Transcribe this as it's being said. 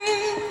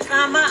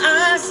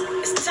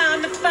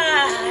trying to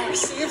fight.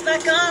 Seems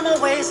like I'm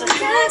always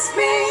against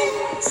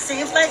me.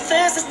 Seems like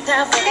this is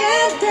never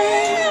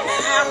ending.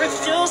 I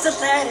refuse to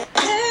let it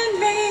end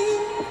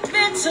me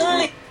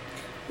mentally.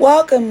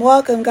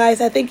 Welcome, guys.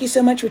 I thank you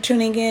so much for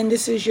tuning in.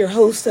 This is your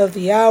host of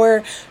the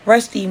hour,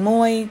 Rusty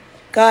Moy.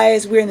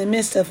 Guys, we're in the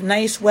midst of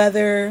nice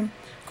weather,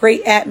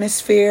 great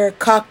atmosphere,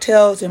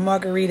 cocktails and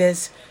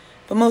margaritas.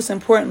 But most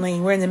importantly,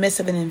 we're in the midst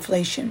of an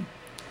inflation.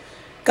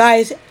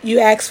 Guys, you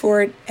asked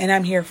for it, and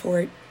I'm here for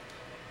it.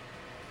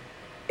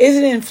 Is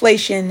it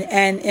inflation?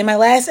 And in my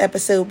last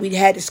episode, we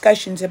had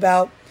discussions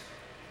about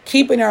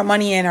keeping our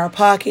money in our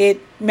pocket,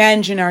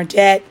 managing our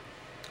debt,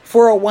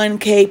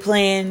 401k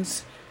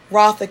plans,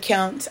 Roth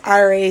accounts,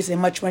 IRAs,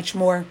 and much, much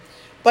more.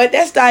 But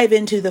let's dive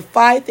into the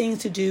 5 things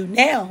to do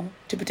now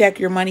to protect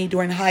your money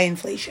during high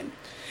inflation.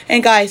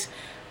 And guys,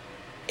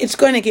 it's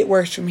going to get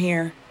worse from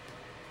here.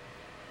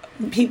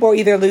 People are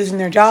either losing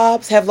their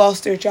jobs, have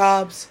lost their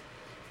jobs,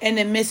 and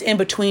then miss in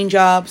between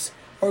jobs,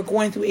 or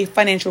going through a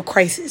financial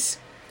crisis.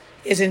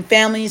 It's in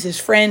families, it's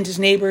friends, it's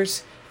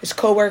neighbors, it's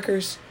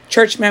coworkers,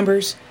 church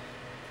members.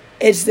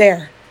 It's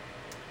there.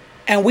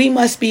 And we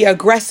must be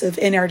aggressive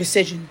in our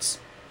decisions.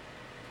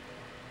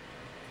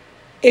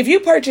 If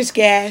you purchase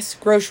gas,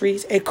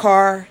 groceries, a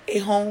car, a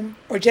home,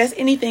 or just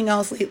anything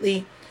else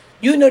lately,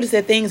 you notice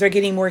that things are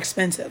getting more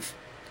expensive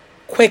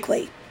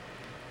quickly.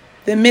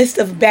 The midst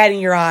of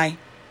batting your eye.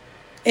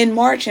 In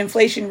March,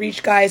 inflation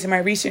reached, guys, in my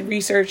recent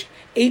research,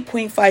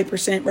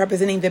 8.5%,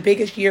 representing the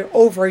biggest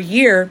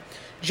year-over-year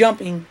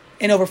jumping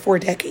in over 4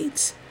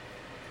 decades.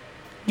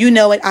 You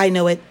know it, I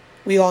know it,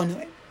 we all know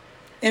it.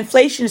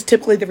 Inflation is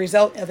typically the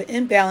result of an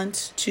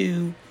imbalance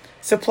to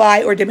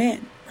supply or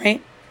demand,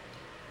 right?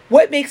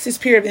 What makes this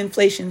period of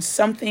inflation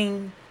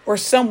something or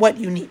somewhat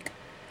unique?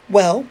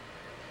 Well,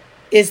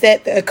 is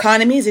that the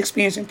economy is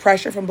experiencing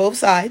pressure from both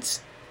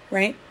sides,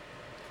 right?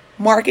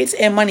 Markets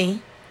and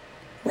money,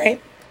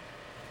 right?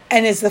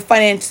 And it's the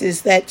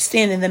finances that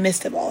stand in the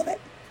midst of all of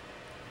it.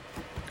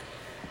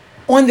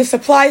 On the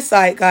supply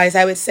side, guys,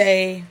 I would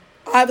say,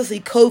 obviously,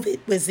 COVID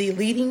was the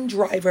leading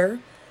driver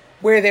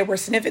where there were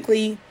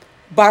significantly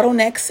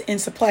bottlenecks in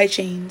supply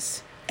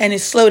chains and a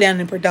slowdown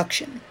in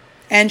production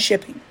and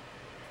shipping.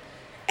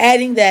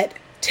 Adding that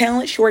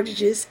talent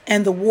shortages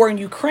and the war in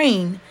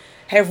Ukraine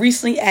have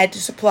recently added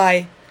to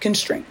supply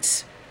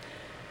constraints.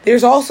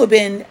 There's also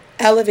been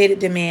elevated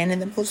demand in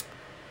the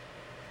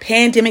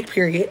post-pandemic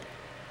period,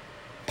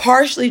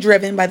 partially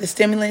driven by the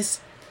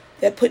stimulus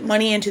that put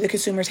money into the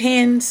consumer's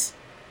hands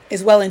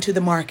as well into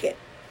the market.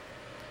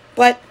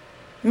 But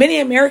many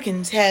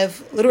Americans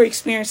have little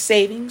experience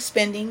saving,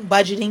 spending,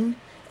 budgeting,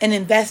 and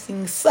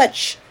investing in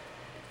such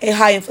a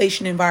high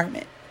inflation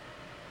environment.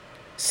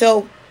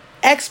 So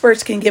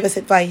experts can give us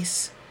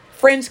advice,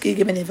 friends can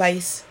give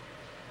advice,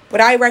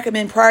 but I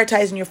recommend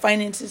prioritizing your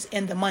finances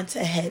in the months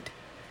ahead.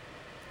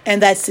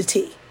 And that's the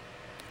T.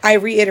 I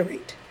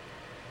reiterate,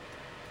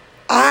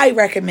 I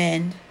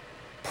recommend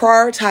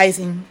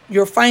prioritizing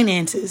your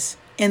finances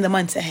in the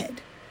months ahead.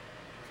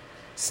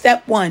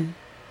 Step 1,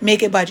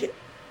 make a budget.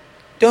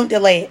 Don't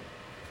delay it.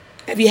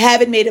 If you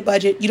haven't made a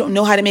budget, you don't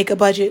know how to make a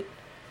budget,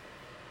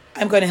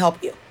 I'm going to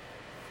help you.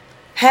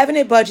 Having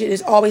a budget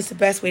is always the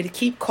best way to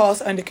keep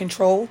costs under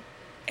control.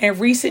 In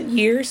recent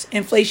years,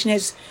 inflation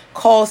has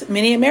caused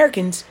many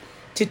Americans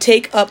to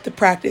take up the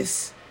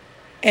practice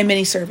in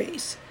many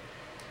surveys.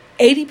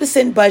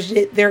 80%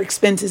 budgeted their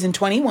expenses in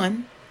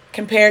 21,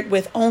 compared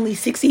with only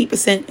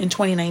 68% in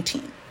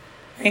 2019.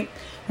 Right?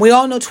 We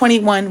all know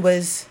 21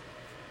 was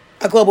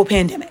a global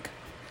pandemic.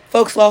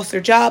 Folks lost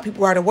their job,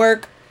 people were out of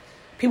work,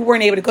 people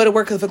weren't able to go to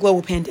work because of a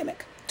global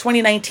pandemic.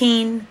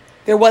 2019,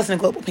 there wasn't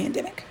a global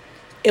pandemic.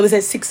 It was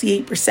at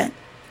 68%,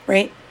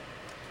 right?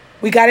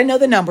 We got to know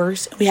the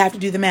numbers, we have to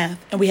do the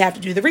math, and we have to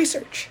do the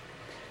research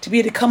to be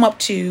able to come up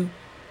to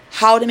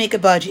how to make a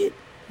budget,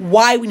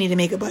 why we need to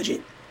make a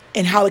budget,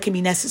 and how it can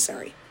be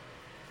necessary.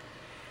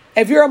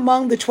 If you're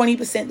among the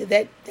 20%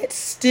 that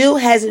still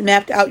hasn't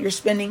mapped out your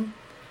spending,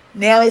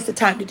 now is the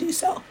time to do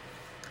so.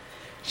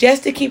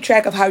 Just to keep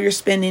track of how you're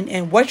spending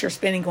and what you're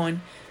spending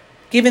on,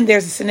 given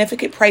there's a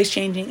significant price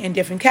changing in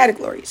different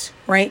categories,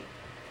 right?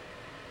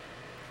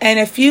 And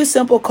a few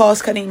simple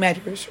cost-cutting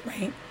measures,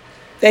 right,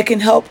 that can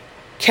help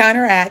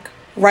counteract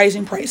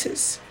rising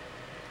prices,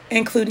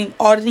 including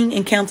auditing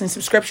and counseling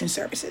subscription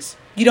services.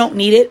 You don't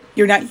need it.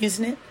 You're not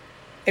using it.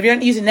 If you're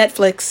not using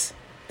Netflix,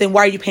 then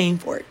why are you paying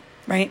for it,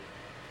 right?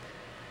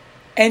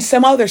 And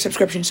some other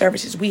subscription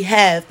services we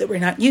have that we're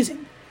not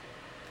using.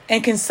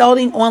 And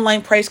consulting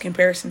online price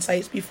comparison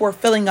sites before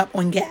filling up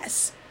on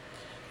gas.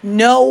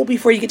 Know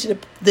before you get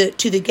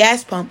to the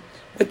gas pump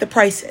what the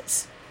price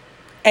is.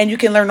 And you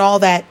can learn all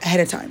that ahead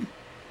of time.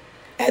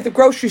 At the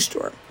grocery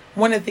store,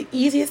 one of the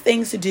easiest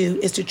things to do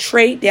is to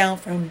trade down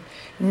from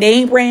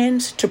name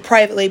brands to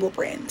private label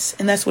brands.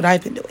 And that's what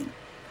I've been doing,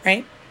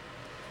 right?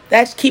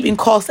 That's keeping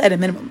costs at a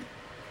minimum.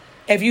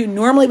 If you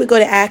normally would go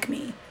to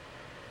Acme,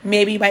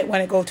 maybe you might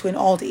want to go to an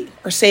Aldi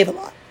or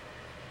Save-A-Lot,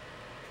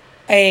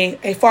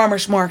 a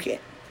farmer's market,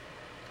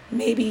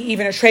 maybe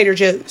even a Trader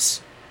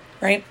Joe's,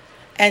 right?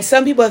 And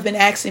some people have been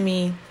asking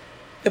me,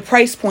 the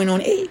price point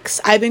on eggs.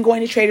 I've been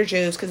going to Trader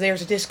Joe's because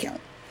there's a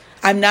discount.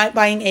 I'm not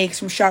buying eggs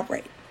from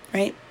ShopRite,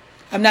 right?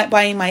 I'm not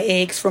buying my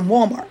eggs from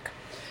Walmart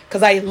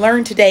because I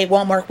learned today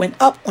Walmart went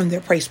up on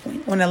their price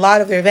point on a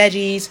lot of their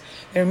veggies,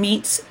 their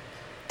meats,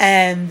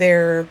 and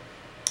their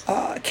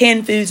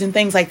canned foods and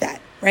things like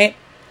that, right?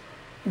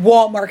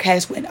 Walmart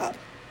has went up.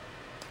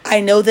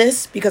 I know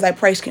this because I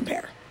price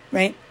compare,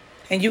 right?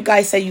 And you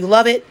guys say you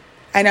love it,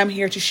 and I'm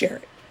here to share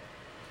it.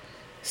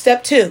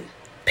 Step 2,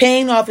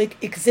 paying off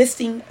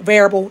existing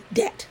variable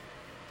debt.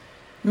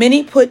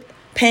 Many put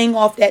paying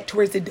off debt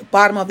towards the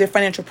bottom of their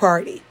financial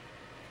priority.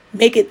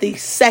 Make it the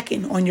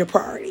second on your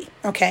priority,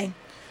 okay?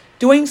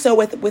 Doing so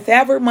with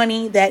whatever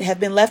money that have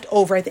been left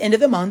over at the end of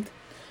the month,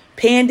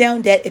 paying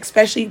down debt,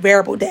 especially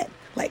variable debt,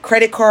 like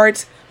credit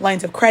cards,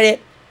 lines of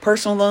credit,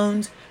 personal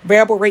loans,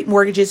 variable rate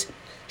mortgages,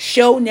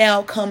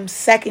 now comes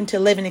second to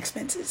living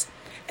expenses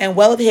and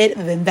well ahead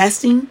of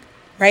investing,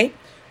 right?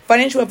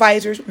 Financial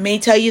advisors may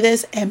tell you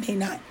this and may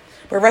not.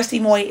 But Rusty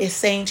Moy is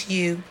saying to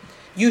you,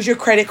 use your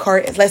credit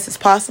card as less as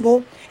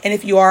possible. And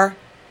if you are,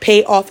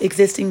 pay off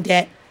existing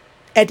debt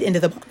at the end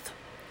of the month,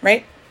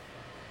 right?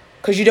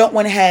 Because you don't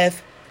want to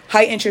have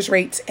high interest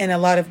rates and a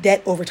lot of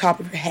debt over top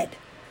of your head.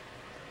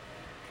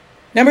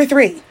 Number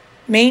 3,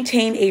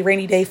 maintain a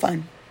rainy day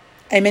fund.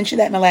 I mentioned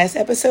that in my last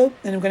episode,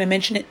 and I'm going to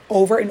mention it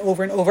over and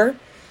over and over.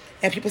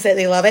 And people say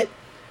they love it.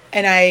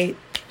 And I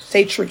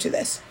stay true to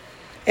this.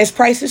 As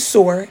prices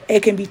soar,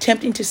 it can be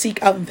tempting to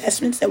seek out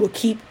investments that will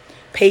keep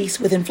pace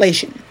with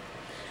inflation.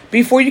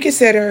 Before you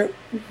consider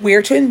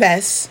where to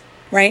invest,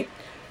 right,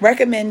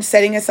 recommend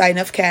setting aside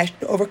enough cash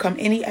to overcome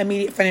any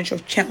immediate financial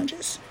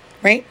challenges,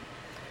 right?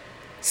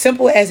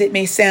 Simple as it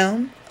may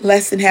sound,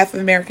 less than half of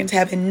Americans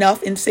have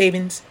enough in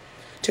savings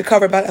to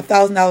cover about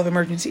 $1,000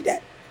 emergency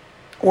debt,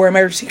 or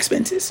emergency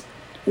expenses,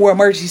 or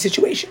emergency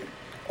situation,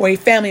 or a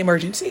family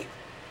emergency.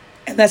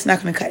 And that's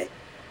not going to cut it,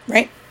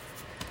 right?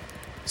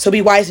 So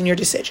be wise in your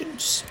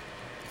decisions.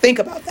 Think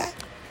about that.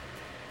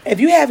 If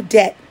you have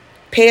debt,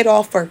 pay it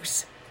off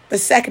first. But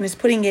second is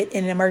putting it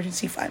in an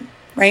emergency fund,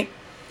 right?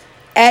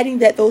 Adding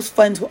that those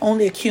funds will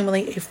only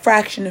accumulate a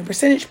fraction of a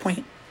percentage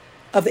point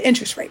of the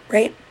interest rate,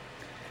 right?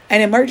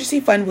 An emergency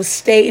fund will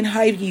stay in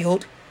high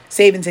yield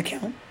savings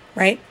account,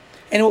 right?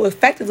 And it will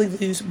effectively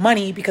lose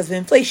money because of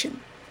inflation.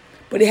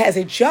 But it has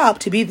a job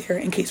to be there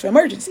in case of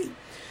emergency.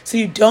 So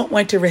you don't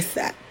want to risk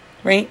that,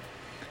 right?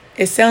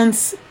 It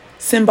sounds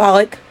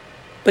symbolic,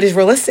 but it's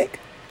realistic.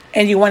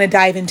 And you want to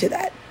dive into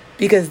that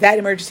because that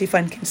emergency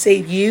fund can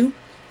save you,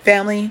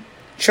 family,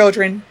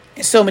 children,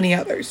 and so many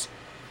others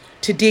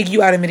to dig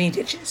you out of many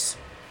ditches.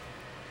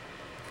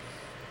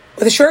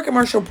 With a short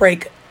commercial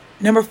break,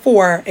 number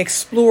 4,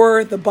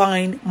 explore the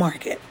bond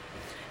market.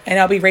 And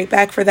I'll be right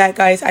back for that,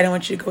 guys. I don't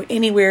want you to go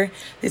anywhere.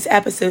 This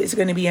episode is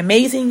going to be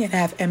amazing and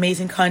have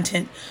amazing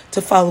content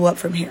to follow up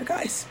from here,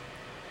 guys.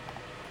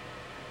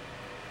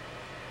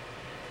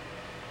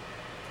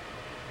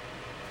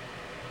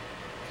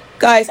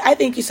 Guys, I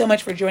thank you so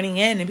much for joining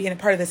in and being a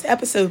part of this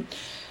episode.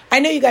 I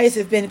know you guys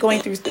have been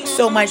going through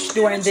so much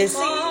during this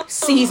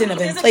season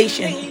of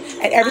inflation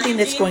and everything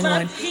that's going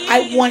on.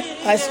 I want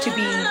us to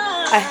be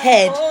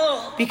ahead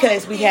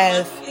because we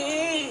have,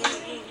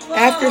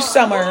 after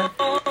summer,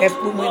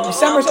 when the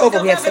summer's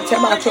over, we have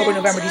September, October,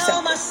 November,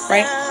 December,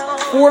 right?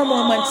 4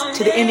 more months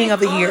to the ending of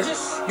the year.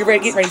 You're ready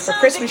to get ready for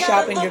Christmas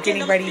shopping. You're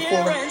getting ready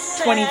for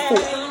 24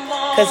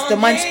 because the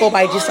months go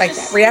by just like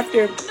that. Right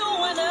after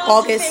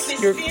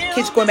August, your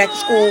kids going back to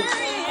school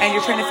and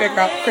you're trying to figure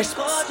out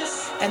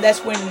Christmas. And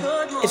that's when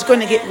it's going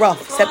to get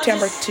rough,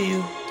 September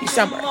to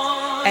December.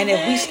 And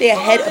if we stay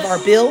ahead of our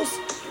bills,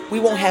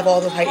 we won't have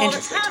all those high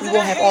interest rates. We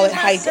won't have all that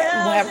high debt. We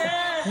won't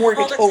have a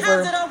mortgage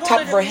over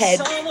top of our head.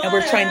 And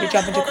we're trying to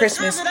jump into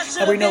Christmas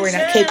and we know we're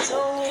not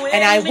capable.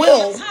 And I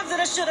will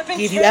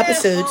give you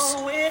episodes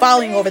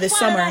following over this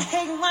summer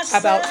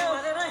about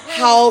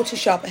how to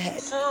shop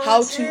ahead,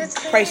 how to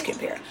price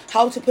compare,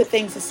 how to put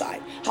things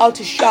aside, how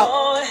to shop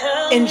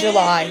in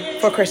July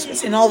for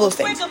Christmas and all those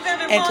things,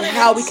 and to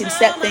how we can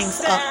set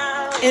things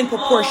up in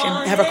proportion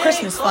and have a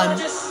Christmas fund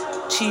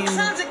to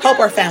help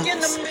our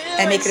families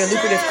and make it a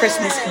lucrative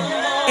Christmas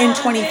in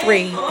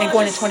 23 and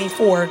going to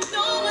 24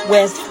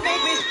 with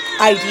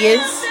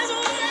ideas,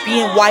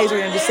 being wiser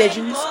in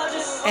decisions,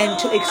 and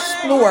to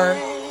explore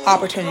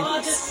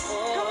opportunities.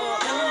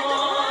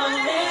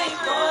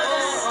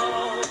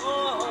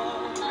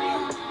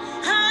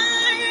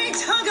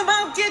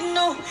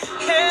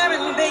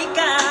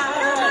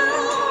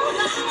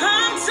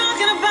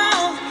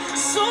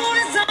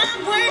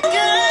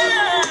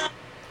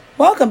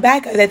 Welcome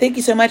back, guys. I thank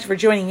you so much for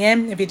joining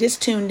in. If you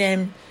just tuned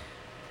in,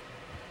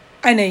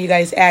 I know you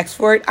guys asked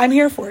for it. I'm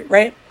here for it,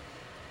 right?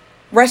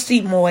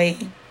 Rusty Moy.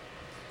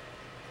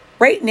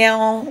 Right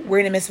now, we're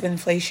in the midst of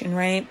inflation,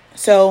 right?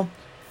 So,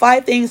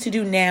 5 things to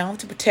do now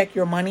to protect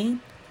your money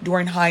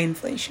during high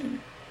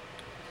inflation.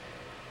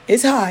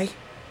 It's high.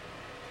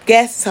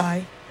 Gas is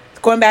high. It's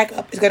going back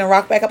up. It's going to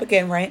rock back up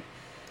again, right?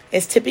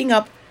 It's tipping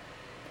up.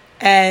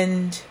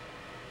 And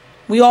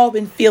we all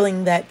been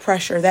feeling that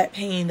pressure, that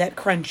pain, that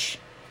crunch.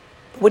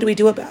 But what do we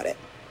do about it?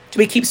 Do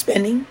we keep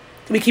spending?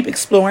 Do Do we keep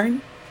exploring?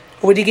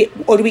 Or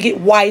do we get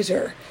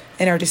wiser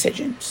in our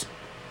decisions?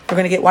 We're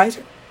going to get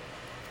wiser.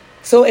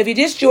 So if you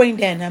just joined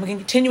in, I'm going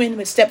to continue in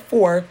with step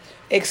 4,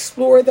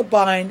 explore the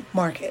bond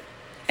market.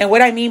 And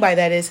what I mean by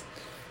that is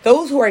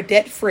those who are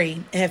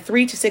debt-free and have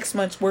 3 to 6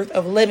 months worth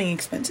of living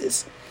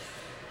expenses,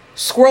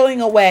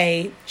 squirreling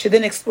away should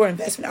then explore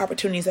investment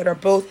opportunities that are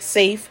both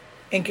safe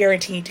and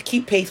guaranteed to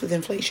keep pace with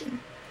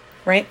inflation,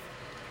 right?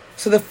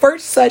 So the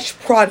first such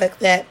product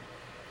that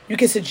you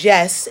can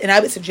suggest, and I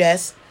would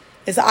suggest,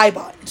 is the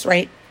I-bonds,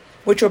 right?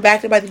 Which are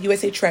backed by the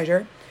USA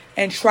Treasury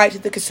and tied to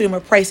the Consumer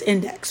Price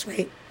Index,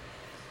 right?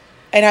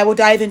 And I will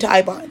dive into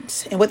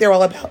I-bonds and what they're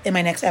all about in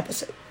my next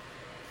episode.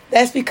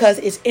 That's because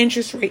its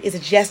interest rate is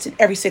adjusted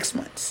every 6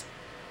 months,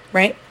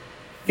 right?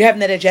 You're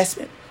having that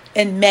adjustment.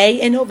 In May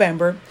and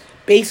November,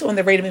 based on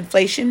the rate of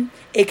inflation,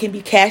 it can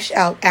be cashed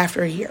out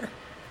after a year.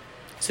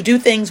 So do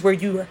things where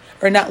you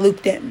are not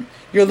looped in.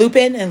 You're loop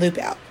in and loop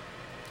out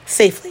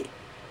safely.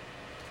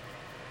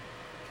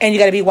 And you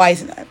got to be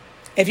wise in that.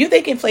 If you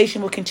think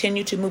inflation will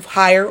continue to move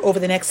higher over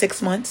the next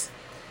 6 months,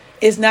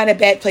 it's not a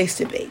bad place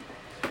to be.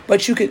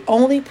 But you could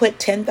only put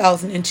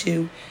 $10,000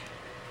 into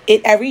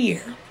it every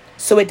year,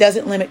 so it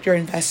doesn't limit your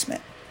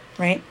investment,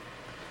 right?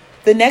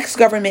 The next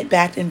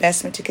government-backed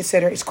investment to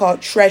consider is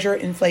called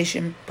Treasury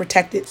Inflation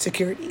Protected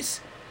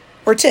Securities,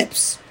 or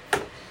TIPS.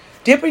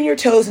 Dipping your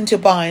toes into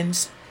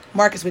bonds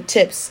markets with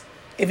TIPS,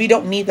 if you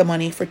don't need the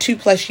money for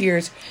 2+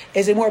 years,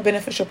 is a more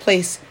beneficial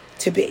place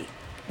to be,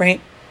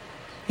 right?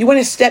 You want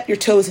to step your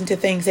toes into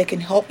things that can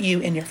help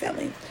you and your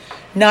family,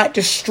 not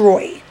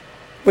destroy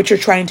what you're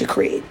trying to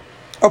create.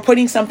 Or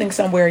putting something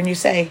somewhere and you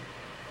say,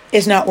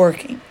 it's not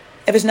working.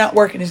 If it's not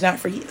working, it's not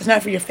for you. It's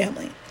not for your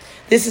family.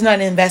 This is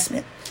not an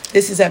investment.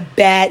 This is a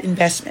bad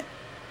investment.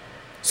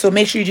 So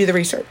make sure you do the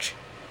research.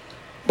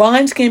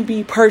 Bonds can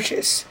be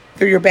purchased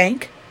through your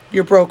bank,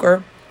 your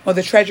broker, or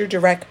the Treasury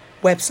Direct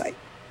website.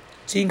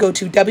 So you can go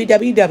to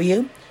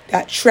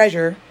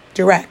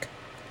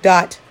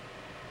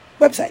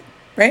www.treasurydirect.website,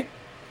 right?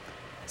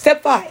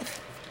 Step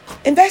 5,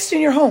 invest in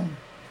your home.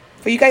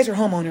 For you guys who are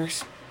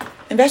homeowners,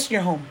 invest in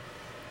your home.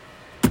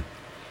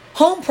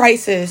 Home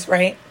prices,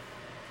 right,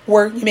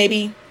 or you may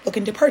be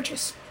looking to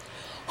purchase.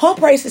 Home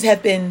prices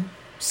have been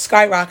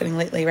skyrocketing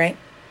lately, right?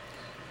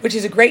 Which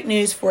is a great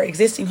news for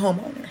existing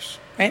homeowners,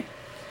 right?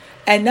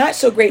 And not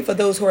so great for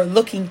those who are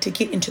looking to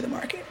get into the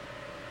market.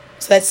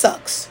 So that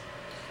sucks.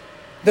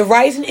 The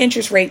rise in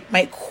interest rate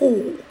might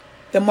cool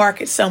the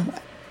market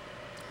somewhat.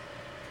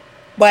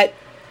 But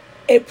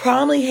it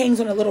probably hangs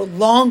on a little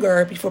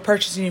longer before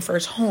purchasing your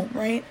first home,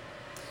 right?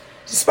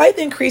 Despite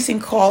the increasing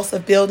cost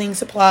of building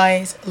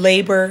supplies,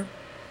 labor,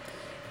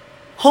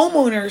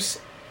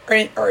 homeowners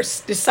are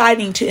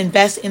deciding to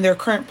invest in their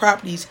current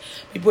properties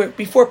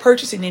before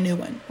purchasing a new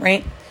one,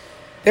 right?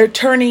 They're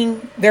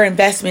turning their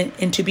investment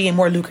into being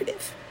more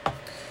lucrative.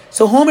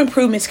 So home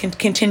improvements can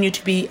continue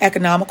to be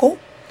economical.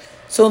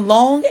 So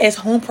long as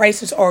home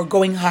prices are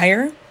going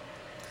higher,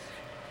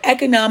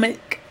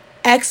 economic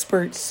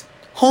experts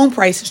home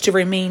prices to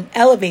remain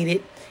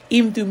elevated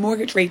even though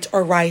mortgage rates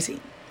are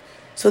rising.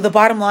 So the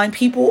bottom line,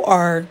 people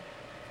are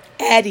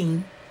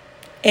adding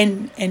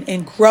and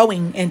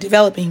growing and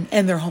developing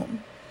in their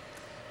home.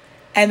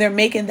 And they're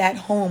making that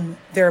home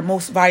their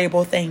most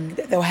valuable thing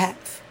that they'll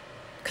have.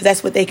 Because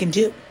that's what they can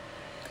do.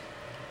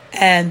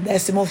 And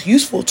that's the most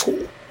useful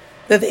tool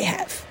that they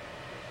have.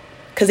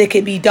 Because it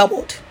can be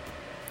doubled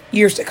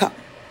years to come,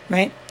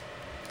 right?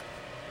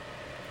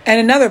 And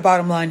another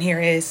bottom line here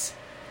is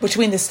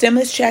between the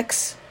stimulus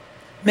checks,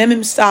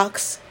 meme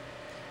stocks,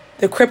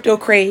 the crypto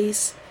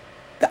craze,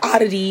 the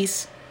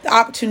oddities, the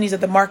opportunities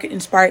of the market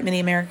inspired many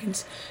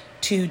Americans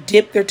to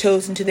dip their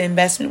toes into the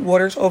investment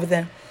waters over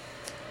the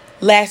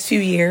last few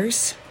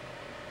years.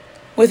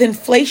 With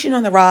inflation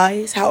on the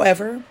rise,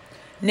 however,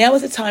 now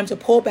is the time to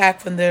pull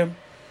back from the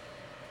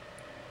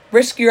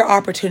riskier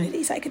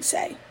opportunities, I could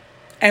say,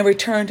 and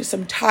return to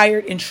some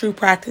tired and true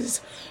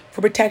practices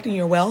for protecting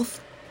your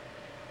wealth,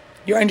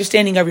 your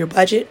understanding of your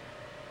budget,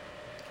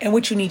 and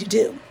what you need to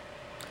do.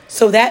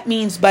 So that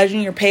means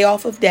budgeting your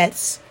payoff of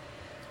debts,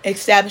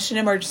 establish an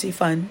emergency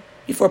fund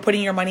before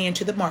putting your money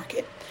into the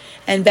market,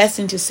 and invest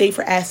into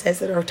safer assets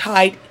that are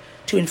tied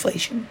to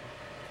inflation.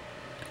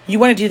 You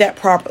want to do that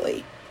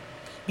properly.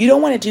 You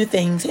don't want to do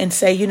things and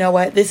say, you know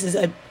what, this is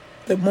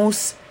the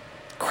most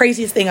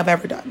craziest thing I've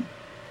ever done.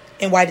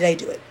 And why did I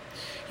do it?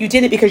 You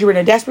did it because you were in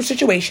a desperate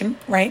situation,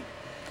 right?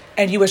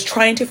 And you was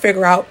trying to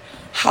figure out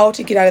how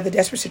to get out of the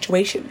desperate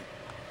situation.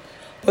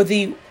 But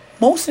the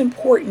most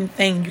important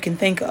thing you can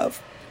think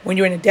of when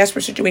you're in a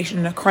desperate situation,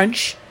 in a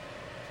crunch,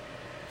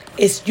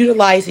 is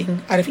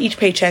utilizing out of each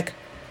paycheck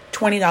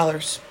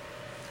 $20.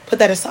 Put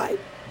that aside.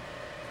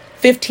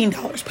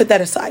 $15. Put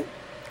that aside.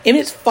 If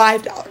it's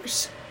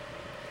 $5,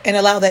 and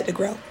allow that to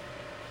grow.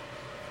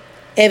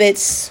 If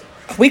it's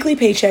a weekly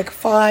paycheck,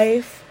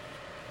 5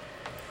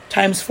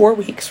 times 4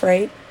 weeks,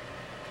 right?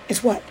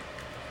 It's what?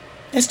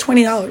 That's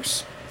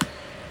 $20.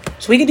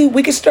 So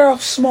we could start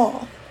off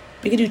small.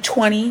 We could do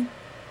 $20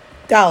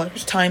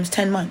 times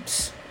 10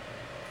 months.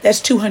 That's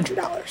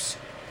 $200.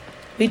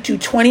 We do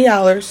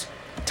 $20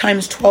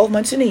 times 12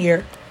 months in a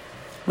year,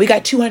 we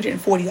got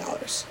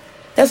 $240.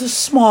 That's a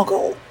small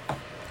goal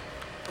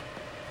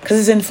because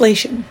it's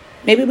inflation.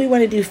 Maybe we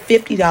want to do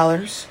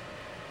 $50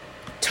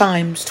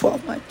 times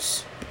 12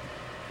 months.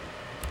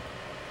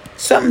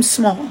 Something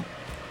small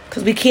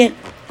because we can't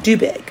do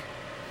big.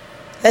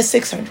 That's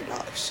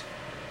 $600.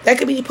 That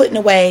could be putting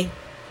away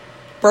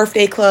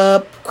birthday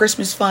club,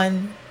 Christmas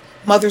fund,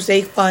 Mother's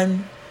Day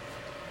fund,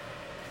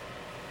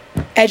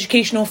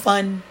 educational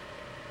fund,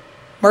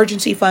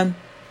 emergency fund.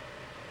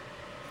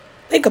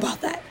 Think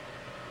about that.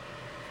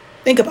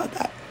 Think about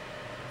that.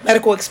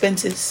 Medical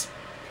expenses.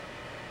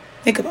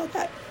 Think about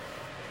that.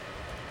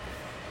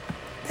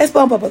 Let's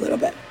bump up a little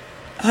bit.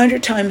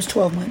 100 times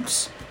 12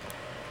 months.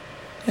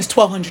 That's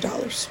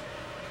 $1,200.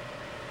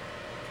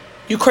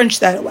 You crunch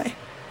that away.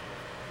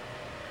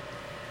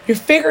 You're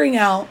figuring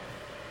out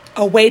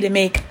a way to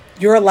make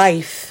your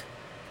life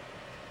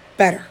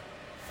better.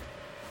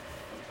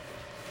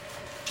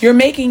 You're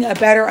making a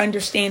better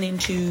understanding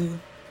to,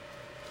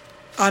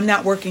 I'm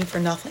not working for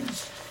nothing.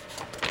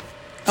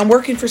 I'm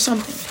working for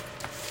something.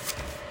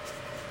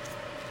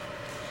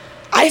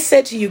 I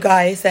said to you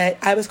guys that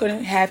I was going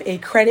to have a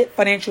credit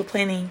financial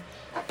planning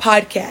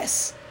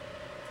podcast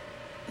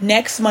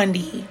next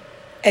Monday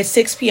at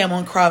 6 p.m.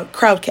 on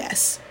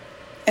Crowdcast.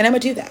 And I'm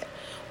going to do that.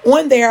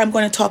 On there, I'm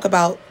going to talk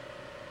about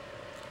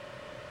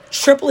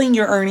tripling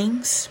your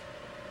earnings.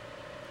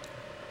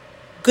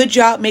 Good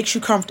job makes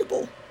you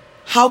comfortable.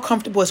 How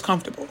comfortable is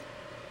comfortable?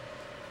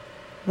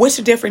 What's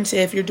the difference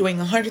if you're doing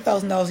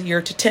 $100,000 a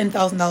year to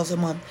 $10,000 a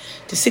month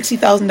to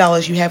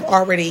 $60,000 you have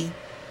already,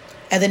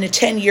 and then a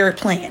 10-year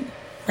plan,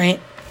 right?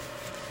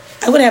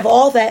 I'm going to have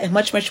all that and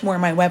much, much more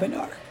in my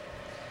webinar.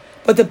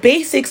 But the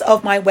basics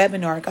of my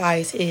webinar,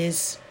 guys,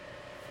 is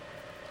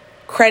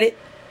credit,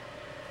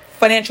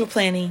 financial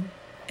planning,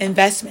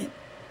 investment,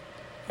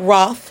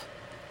 Roth,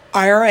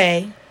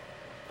 IRA,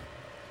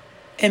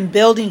 and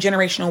building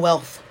generational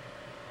wealth.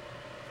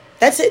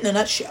 That's it in a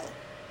nutshell,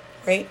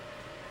 right?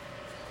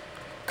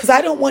 Because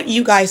I don't want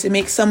you guys to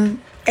make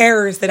some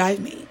errors that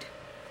I've made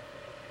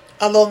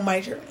along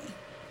my journey.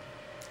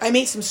 I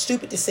made some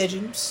stupid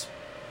decisions.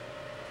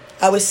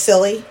 I was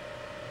silly.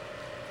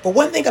 But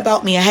one thing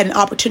about me, I had an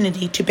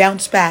opportunity to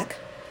bounce back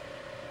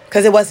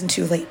because it wasn't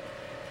too late.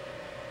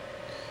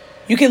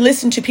 You can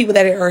listen to people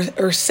that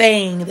are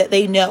saying that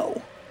they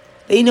know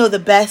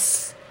the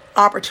best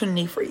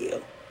opportunity for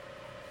you.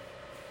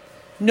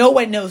 No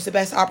one knows the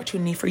best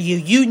opportunity for you.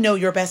 You know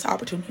your best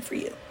opportunity for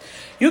you.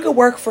 You can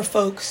work for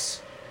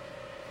folks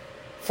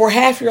for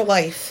half your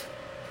life,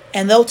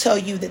 and they'll tell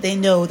you that they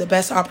know the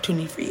best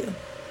opportunity for you.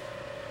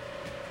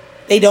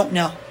 They don't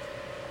know.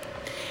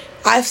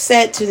 I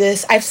say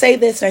this and I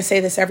say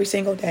this every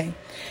single day.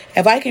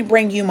 If I can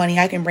bring you money,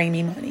 I can bring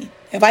me money.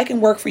 If I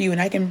can work for you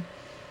and I can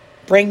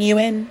bring you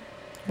in,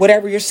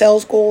 whatever your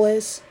sales goal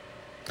is,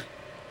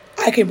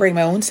 I can bring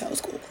my own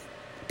sales goal.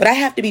 But I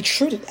have to be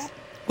true to that.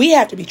 We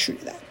have to be true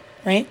to that,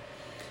 right?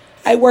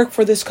 I worked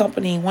for this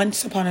company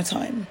once upon a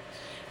time,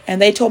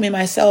 and they told me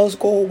my sales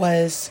goal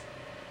was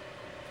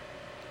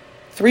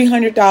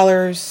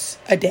 $300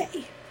 a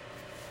day.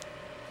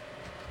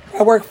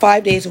 I work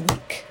 5 days a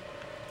week.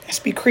 Let's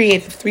be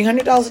creative.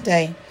 $300 a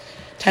day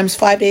times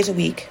 5 days a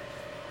week.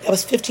 That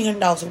was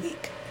 $1,500 a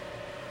week.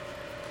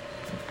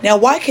 Now,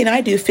 why can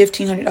I do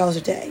 $1,500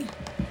 a day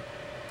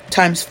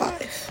times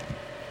 5?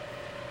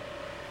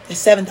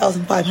 That's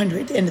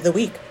 $7,500 at the end of the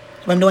week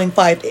if I'm doing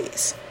 5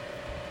 days.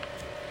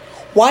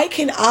 Why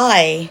can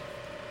I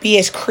be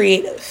as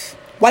creative?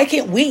 Why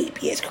can't we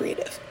be as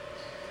creative?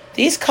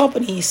 These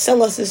companies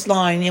sell us this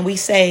line and we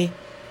say,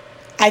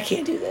 I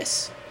can't do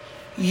this.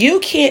 You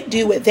can't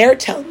do what they're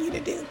telling you to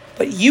do,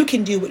 but you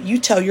can do what you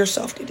tell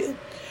yourself to do.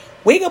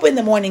 Wake up in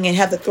the morning and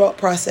have the thought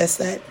process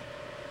that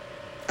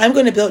I'm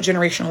going to build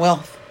generational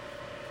wealth.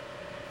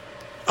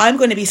 I'm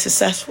going to be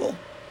successful.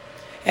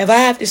 If I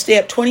have to stay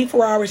up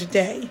 24 hours a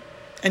day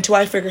until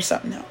I figure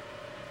something out,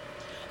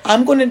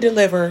 I'm going to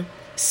deliver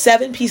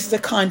 7 pieces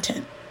of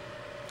content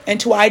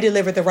until I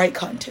deliver the right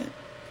content.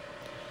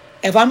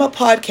 If I'm a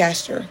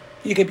podcaster,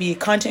 you could be a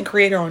content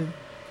creator on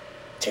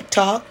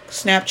TikTok,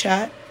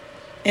 Snapchat,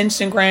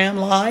 Instagram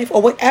Live,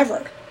 or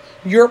whatever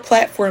your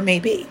platform may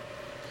be.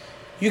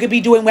 You could be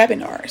doing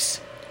webinars.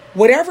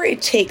 Whatever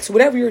it takes,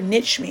 whatever your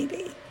niche may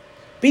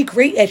be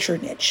great at your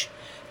niche.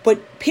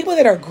 But people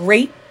that are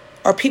great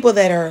are people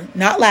that are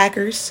not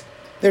lackers.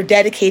 They're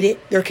dedicated.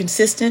 They're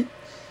consistent.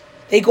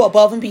 They go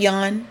above and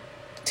beyond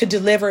to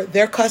deliver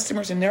their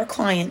customers and their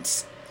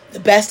clients the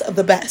best of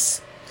the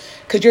best.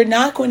 Because you're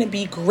not going to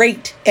be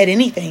great at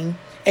anything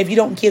if you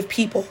don't give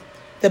people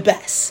the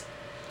best.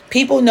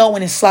 People know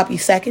when it's sloppy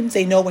seconds.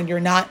 They know when you're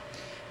not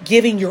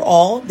giving your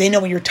all. They know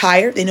when you're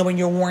tired. They know when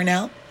you're worn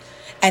out.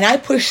 And I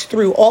push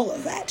through all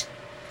of that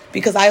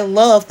because I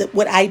love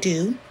what I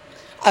do.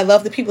 I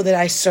love the people that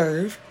I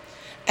serve.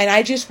 And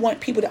I just want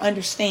people to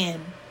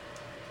understand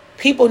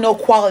people know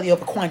quality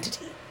over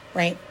quantity,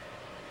 right?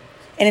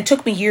 And it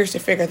took me years to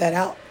figure that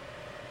out.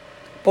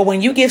 But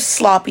when you give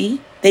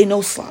sloppy, they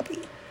know sloppy.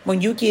 When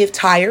you give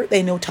tired,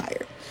 they know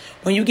tired.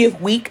 When you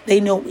give weak,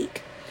 they know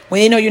weak. When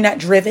they know you're not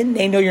driven,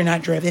 they know you're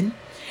not driven.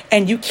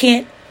 And you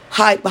can't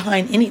hide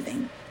behind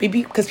anything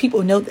because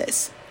people know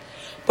this.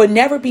 But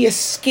never be as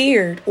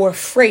scared or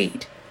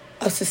afraid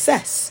of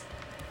success.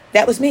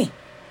 That was me.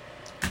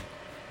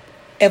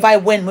 If I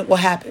win, what will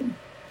happen?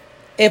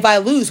 If I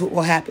lose, what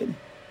will happen?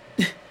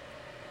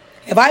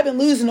 If I've been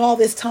losing all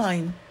this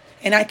time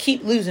and I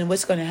keep losing,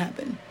 what's going to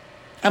happen?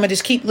 I'm going to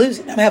just keep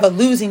losing. I'm going to have a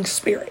losing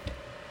spirit.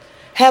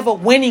 Have a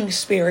winning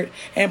spirit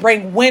and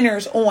bring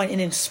winners on and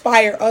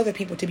inspire other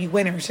people to be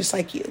winners just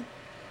like you.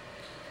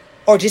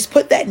 Or just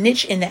put that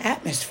niche in the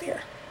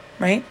atmosphere,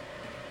 right?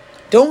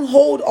 Don't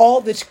hold all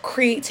this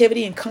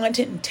creativity and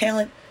content and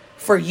talent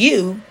for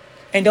you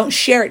and don't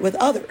share it with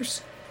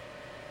others.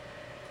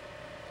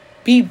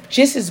 Be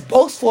just as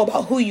boastful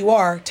about who you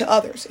are to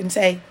others and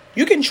say,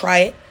 you can try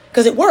it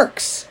because it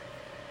works.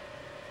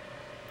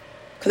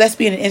 Because that's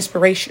being an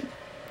inspiration,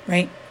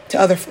 right, to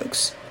other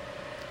folks.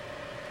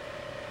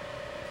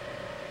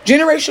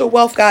 Generational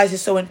wealth, guys,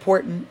 is so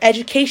important.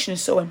 Education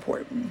is so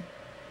important.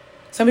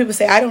 Some people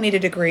say, I don't need a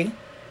degree.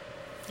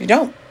 You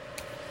don't.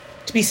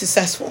 To be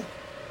successful.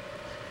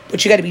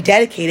 But you got to be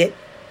dedicated.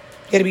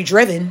 You got to be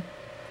driven.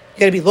 You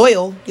got to be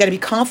loyal. You got to be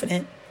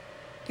confident.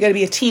 You got to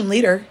be a team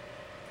leader.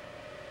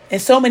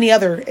 And so many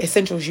other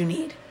essentials you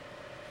need.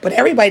 But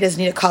everybody doesn't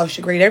need a college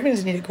degree. Everybody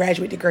doesn't need a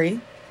graduate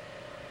degree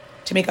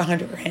to make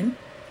 $100,000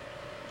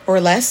 or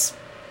less.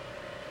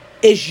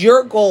 Is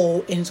your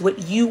goal and is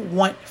what you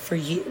want for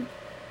you.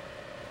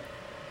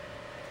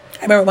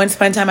 I remember once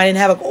upon a time I didn't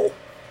have a goal.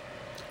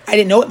 I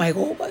didn't know what my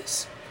goal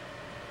was.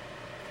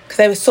 Because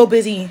I was so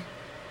busy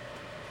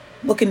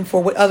looking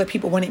for what other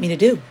people wanted me to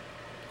do.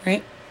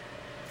 Right?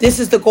 This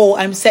is the goal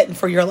I'm setting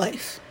for your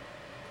life.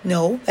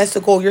 No, that's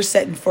the goal you're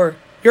setting for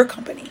your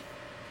company.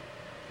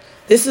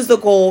 This is the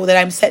goal that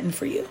I'm setting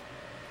for you.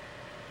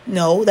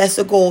 No, that's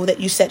the goal that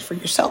you set for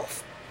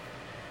yourself.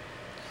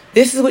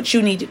 This is what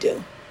you need to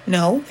do.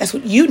 No, that's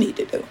what you need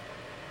to do.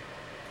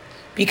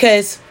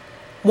 Because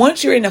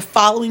once you're in a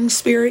following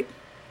spirit,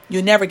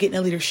 you'll never get in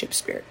a leadership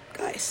spirit,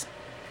 guys.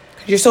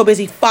 Because you're so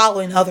busy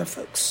following other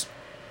folks.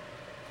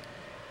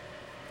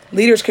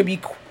 Leaders could be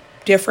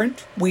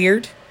different,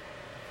 weird,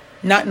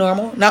 not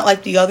normal, not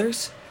like the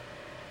others.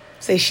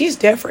 Say, she's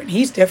different.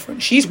 He's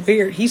different. She's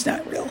weird. He's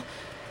not real.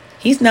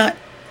 He's not.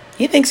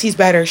 He thinks he's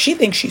better. She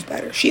thinks she's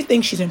better. She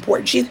thinks she's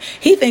important.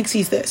 He thinks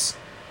he's this.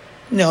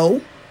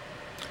 No.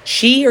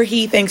 She or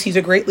he thinks he's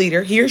a great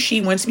leader. He or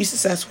she wants to be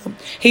successful.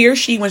 He or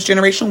she wants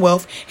generational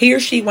wealth. He or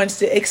she wants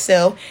to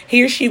excel.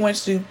 He or she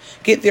wants to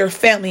get their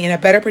family in a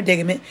better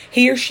predicament.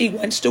 He or she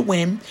wants to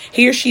win.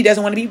 He or she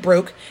doesn't want to be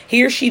broke.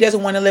 He or she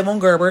doesn't want to live on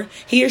Gerber.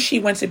 He or she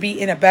wants to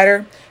be in a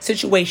better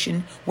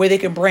situation where they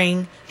can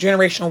bring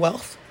generational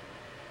wealth.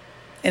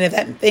 And if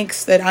that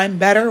thinks that I'm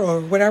better or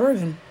whatever,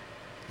 then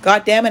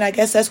God damn it, I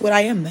guess that's what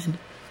I am then.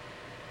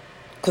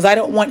 Because I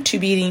don't want to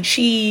be eating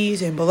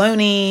cheese and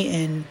bologna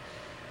and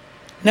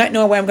not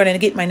knowing where I'm going to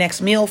get my next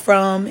meal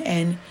from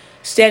and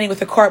standing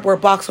with a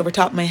cardboard box over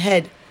top of my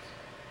head.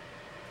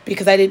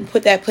 Because I didn't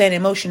put that plan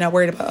in motion. I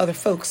worried about other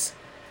folks.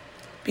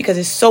 Because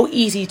it's so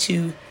easy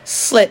to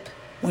slip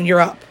when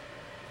you're up.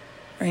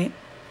 Right?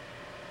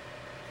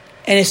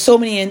 And there's so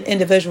many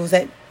individuals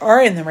that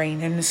are in the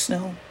rain and the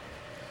snow.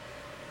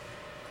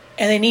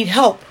 And they need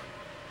help.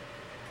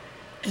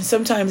 And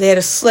sometimes they had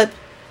a slip.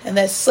 And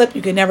that slip,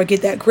 you can never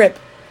get that grip.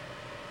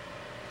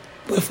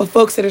 But for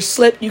folks that are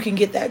slipped, you can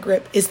get that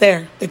grip. It's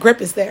there. The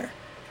grip is there.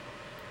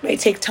 It may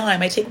take time. It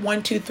may take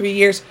 1, 2, 3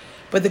 years.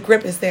 But the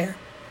grip is there.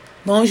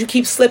 As long as you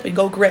keep slipping,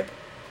 go grip.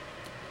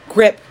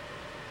 Grip.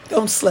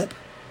 Don't slip.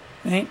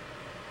 Right?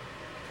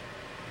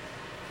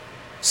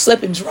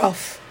 Slipping's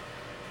rough.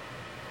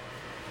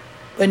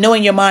 But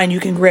knowing your mind, you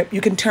can grip.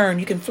 You can turn.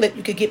 You can flip.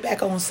 You can get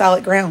back on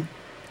solid ground.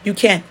 You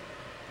can.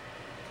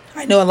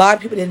 I know a lot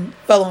of people didn't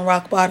fell on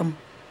rock bottom.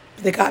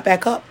 But they got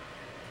back up.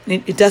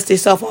 And it dusted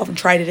itself off and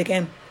tried it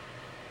again.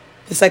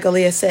 Just like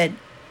Aaliyah said,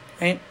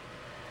 right?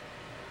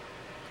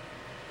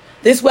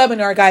 This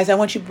webinar, guys, I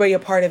want you to be a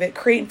part of it.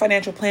 Creating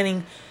financial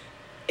planning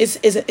is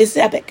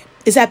epic.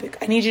 It's epic.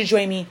 I need you to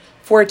join me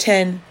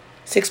 4:10,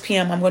 6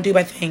 p.m. I'm going to do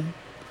my thing.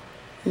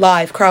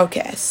 Live,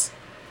 crowdcast.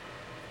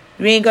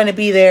 You ain't going to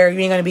be there. You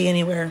ain't going to be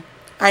anywhere.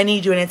 I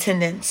need you in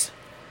attendance.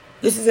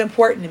 This is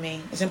important to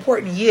me. It's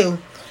important to you.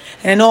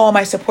 And I know all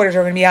my supporters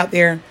are going to be out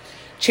there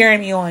cheering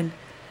me on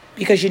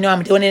because you know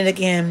I'm doing it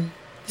again.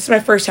 This is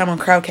my first time on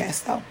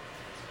crowdcast, though.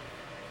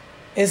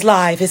 It's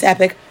live. It's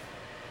epic.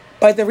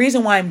 But the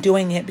reason why I'm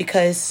doing it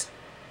because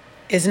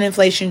it's an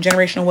inflation,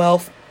 generational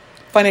wealth,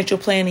 financial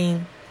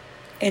planning,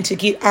 and to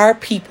get our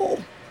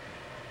people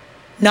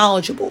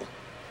knowledgeable,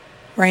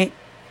 right?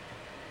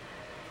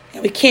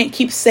 And we can't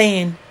keep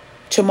saying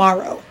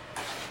tomorrow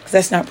because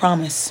that's not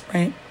promise,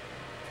 right?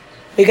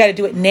 We got to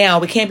do it now.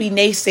 We can't be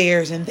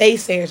naysayers and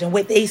they-sayers and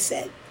what they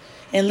said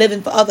and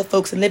living for other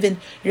folks and living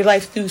your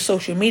life through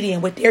social media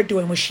and what they're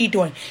doing, what she's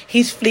doing.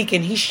 He's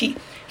fleeking.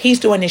 He's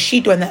doing this.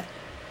 She doing that.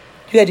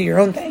 You got to do your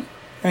own thing,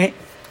 right?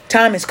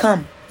 Time has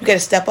come. You got to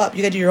step up.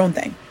 You got to do your own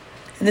thing.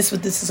 And this is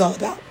what this is all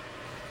about,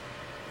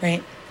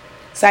 right?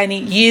 So I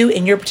need you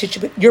and your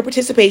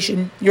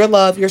participation, your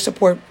love, your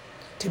support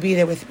to be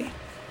there with me.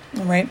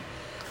 All right.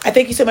 I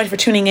thank you so much for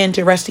tuning in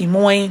to Rusty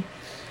Moy.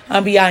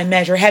 I'm beyond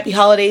measure. Happy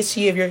holidays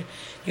to you. If you're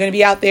going to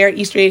be out there,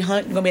 Easter egg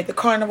hunt, you're going to be at the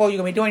carnival, you're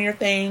going to be doing your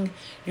thing,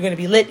 you're going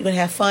to be lit, you're going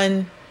to have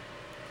fun.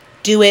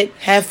 Do it.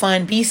 Have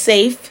fun. Be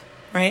safe,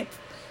 right?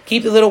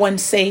 Keep the little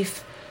ones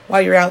safe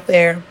while you're out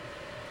there.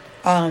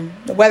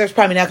 The weather's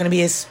probably not going to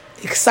be as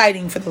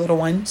exciting for the little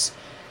ones.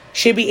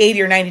 Should be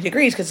 80 or 90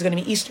 degrees because it's going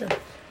to be Easter.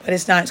 But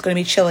it's not. It's going to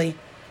be chilly.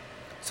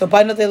 So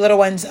bundle the little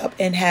ones up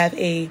and have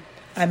a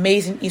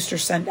amazing Easter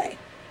Sunday.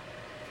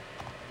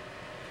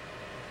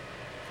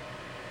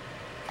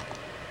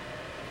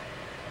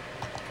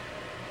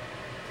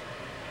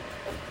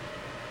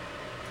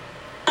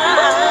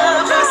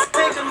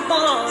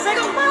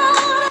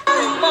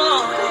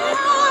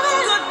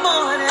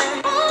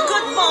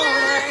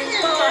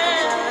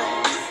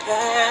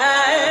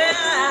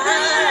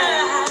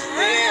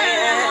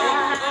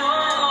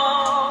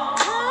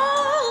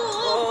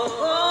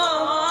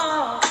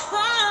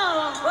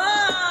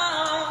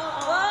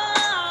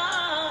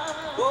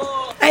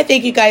 I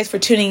thank you guys for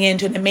tuning in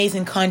to an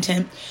amazing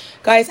content.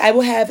 Guys, I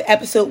will have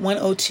episode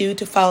 102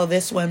 to follow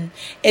this one.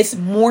 It's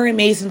more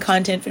amazing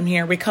content from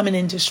here. We're coming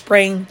into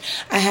spring.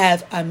 I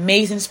have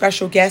amazing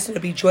special guests that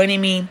will be joining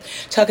me,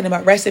 talking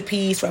about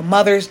recipes for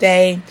Mother's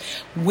Day,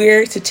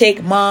 where to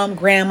take mom,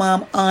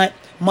 grandmom, aunt,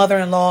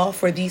 mother-in-law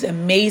for these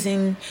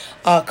amazing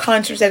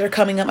concerts that are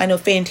coming up. I know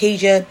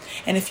Fantasia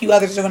and a few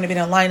others are going to be in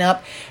a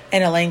lineup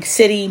in Atlantic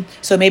City.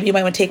 So maybe you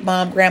might want to take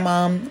mom,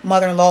 grandmom,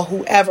 mother-in-law,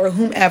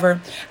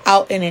 whomever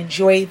out and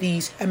enjoy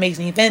these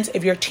amazing events.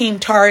 If you're Team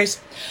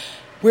Taurus,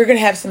 we're going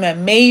to have some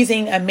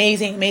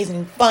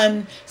amazing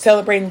fun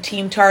celebrating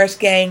Team Taurus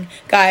gang.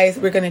 Guys,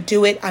 we're going to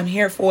do it. I'm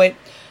here for it.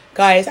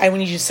 Guys, I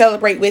want you to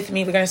celebrate with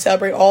me. We're going to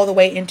celebrate all the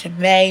way into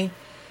May.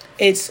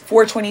 It's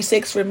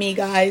 426 for me,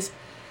 guys.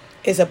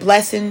 It's a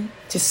blessing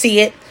to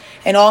see it.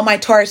 And all my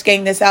Taurus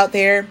gang that's out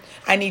there,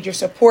 I need your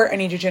support. I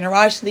need your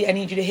generosity. I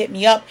need you to hit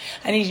me up.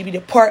 I need you to be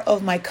a part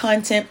of my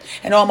content.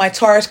 And all my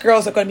Taurus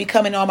girls are going to be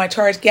coming. All my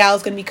Taurus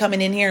gals are going to be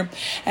coming in here.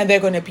 And they're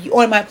going to be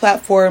on my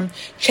platform,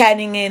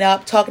 chatting it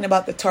up, talking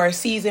about the Taurus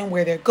season,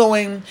 where they're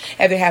going.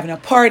 Are they having a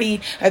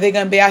party? Are they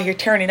going to be out here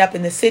turning up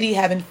in the city,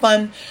 having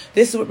fun?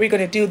 This is what we're going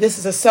to do. This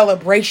is a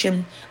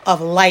celebration of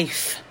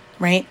life,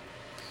 right?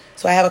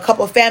 So I have a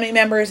couple of family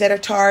members that are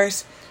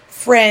Taurus,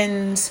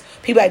 friends,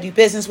 people I do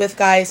business with,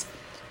 guys.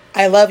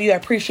 I love you. I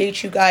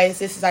appreciate you guys.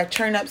 This is our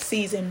turn up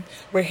season.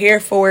 We're here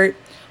for it.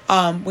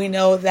 We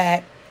know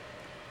that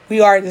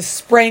we are the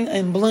spring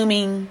and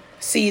blooming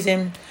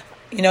season.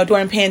 You know,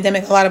 during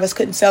pandemic, a lot of us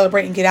couldn't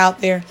celebrate and get out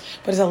there,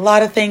 but there's a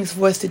lot of things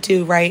for us to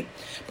do, right?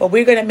 But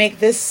we're going to make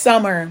this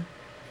summer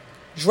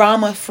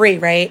drama free,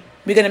 right?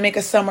 We're going to make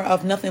a summer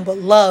of nothing but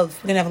love.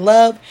 We're going to have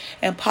love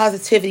and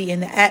positivity in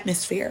the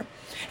atmosphere.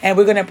 And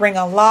we're going to bring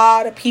a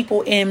lot of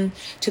people in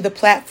to the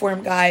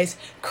platform, guys,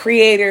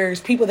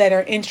 creators, people that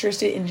are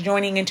interested in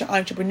joining into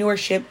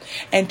entrepreneurship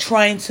and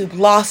trying to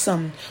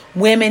blossom,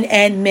 women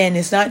and men.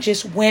 It's not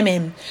just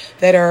women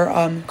that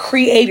are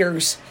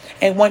creators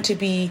and want to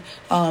be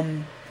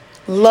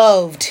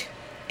loved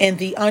in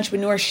the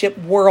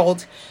entrepreneurship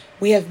world.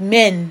 We have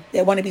men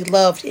that want to be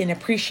loved and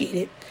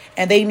appreciated,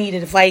 and they need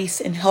advice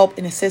and help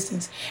and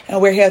assistance.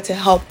 And we're here to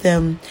help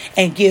them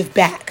and give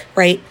back,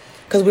 right?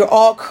 Because we're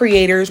all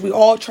creators. We're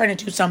all trying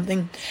to do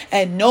something.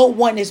 And no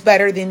one is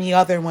better than the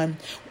other one.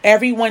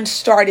 Everyone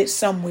started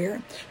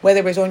somewhere.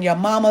 Whether it was on your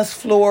mama's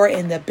floor,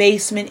 in the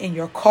basement, in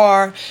your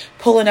car,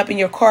 pulling up in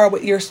your car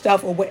with your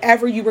stuff, or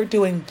whatever you were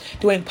doing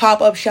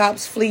pop-up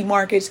shops, flea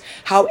markets,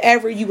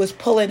 however you was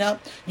pulling up,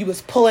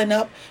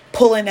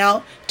 pulling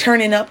out,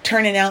 turning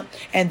out.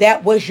 And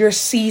that was your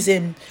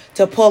season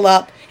to pull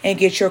up and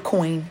get your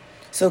coin.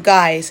 So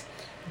guys,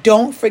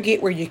 don't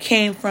forget where you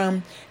came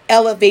from.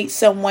 Elevate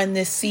someone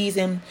this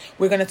season.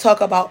 We're going to talk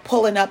about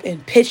pulling up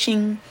and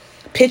pitching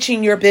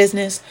your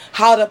business,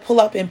 how to pull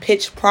up and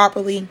pitch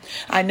properly.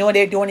 I know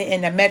they're doing it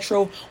in the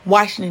metro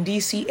Washington,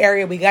 D.C.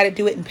 area. We got to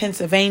do it in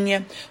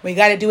Pennsylvania. We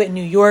got to do it in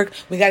New York.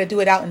 We got to do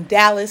it out in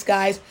Dallas,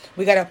 guys.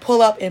 We got to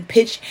pull up and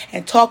pitch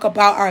and talk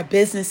about our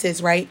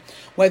businesses, right?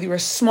 Whether you're a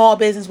small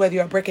business, whether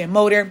you're a brick and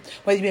mortar,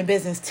 whether you've been in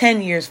business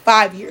 10 years,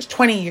 5 years,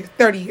 20 years,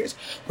 30 years.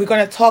 We're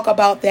going to talk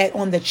about that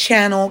on the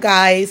channel,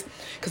 guys,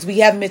 because we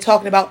haven't been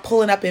talking about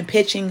pulling up and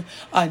pitching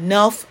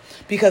enough,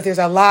 because there's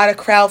a lot of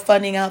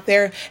crowdfunding out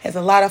there. There's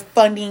a lot of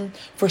funding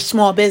for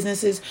small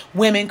businesses,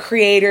 women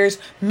creators,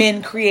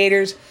 men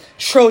creators,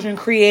 children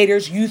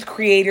creators, youth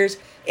creators.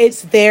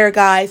 It's there,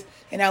 guys.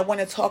 And I want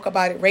to talk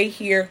about it right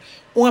here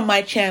on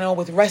my channel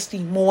with Rusty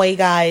Moy,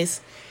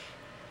 guys.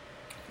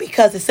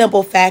 Because the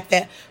simple fact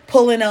that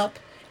pulling up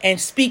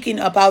and speaking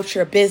about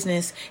your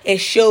business, it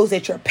shows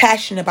that you're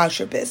passionate about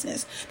your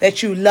business,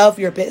 that you love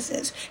your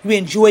business, you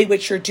enjoy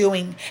what you're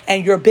doing,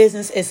 and your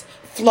business is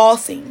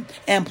flossing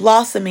and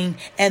blossoming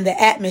in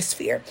the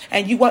atmosphere.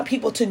 And you want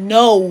people to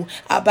know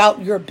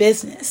about your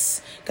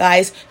business.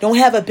 Guys, don't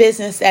have a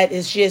business that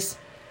is just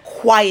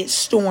quiet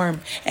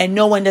storm and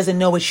no one doesn't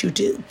know what you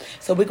do.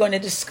 So we're going to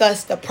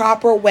discuss the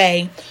proper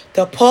way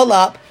to pull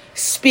up,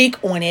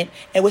 speak on it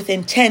and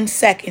within 10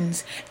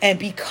 seconds and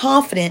be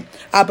confident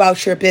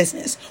about your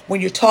business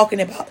when you're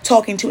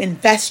talking to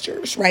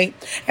investors, right?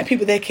 And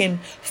people that can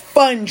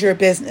fund your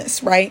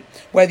business, right?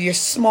 Whether you're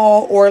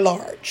small or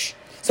large.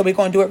 So we're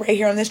going to do it right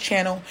here on this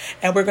channel,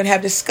 and we're going to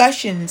have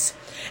discussions,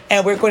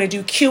 and we're going to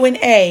do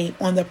Q&A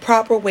on the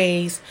proper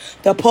ways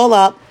to pull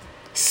up,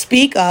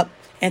 speak up,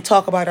 and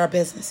talk about our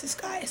businesses,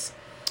 guys.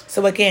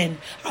 So again,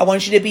 I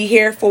want you to be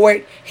here for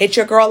it. Hit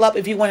your girl up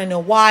if you want to know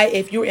why.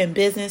 If you're in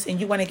business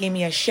and you want to give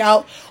me a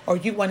shout, or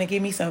you want to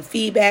give me some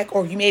feedback,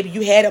 or maybe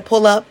you had a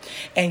pull up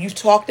and you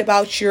talked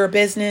about your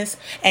business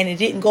and it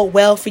didn't go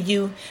well for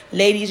you.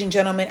 Ladies and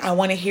gentlemen, I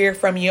want to hear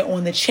from you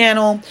on the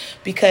channel,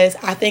 because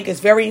I think it's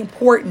very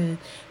important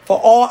for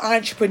all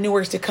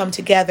entrepreneurs to come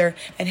together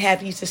and have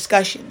these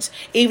discussions.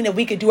 Even if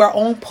we could do our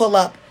own pull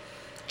up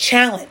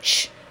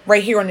challenge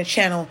right here on the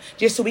channel,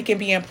 just so we can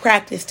be in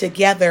practice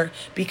together,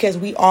 because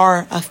we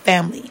are a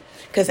family.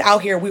 Because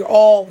out here, we're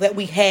all that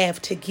we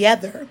have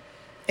together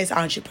as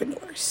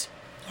entrepreneurs.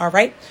 All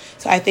right.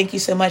 So I thank you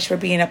so much for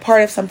being a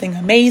part of something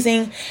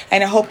amazing.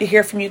 And I hope to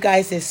hear from you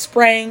guys this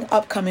spring,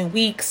 upcoming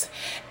weeks.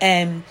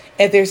 And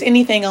if there's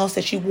anything else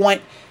that you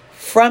want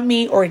from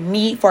me or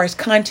need for as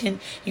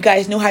content, you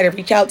guys know how to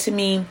reach out to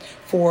me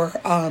for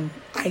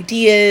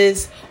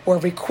ideas or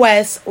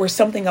requests or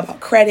something about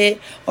credit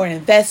or an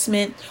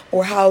investment,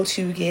 or how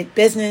to get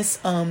business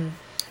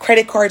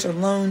credit cards or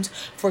loans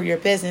for your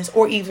business,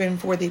 or even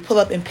for the pull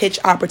up and pitch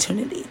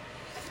opportunity.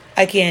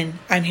 Again,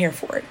 I'm here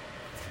for it.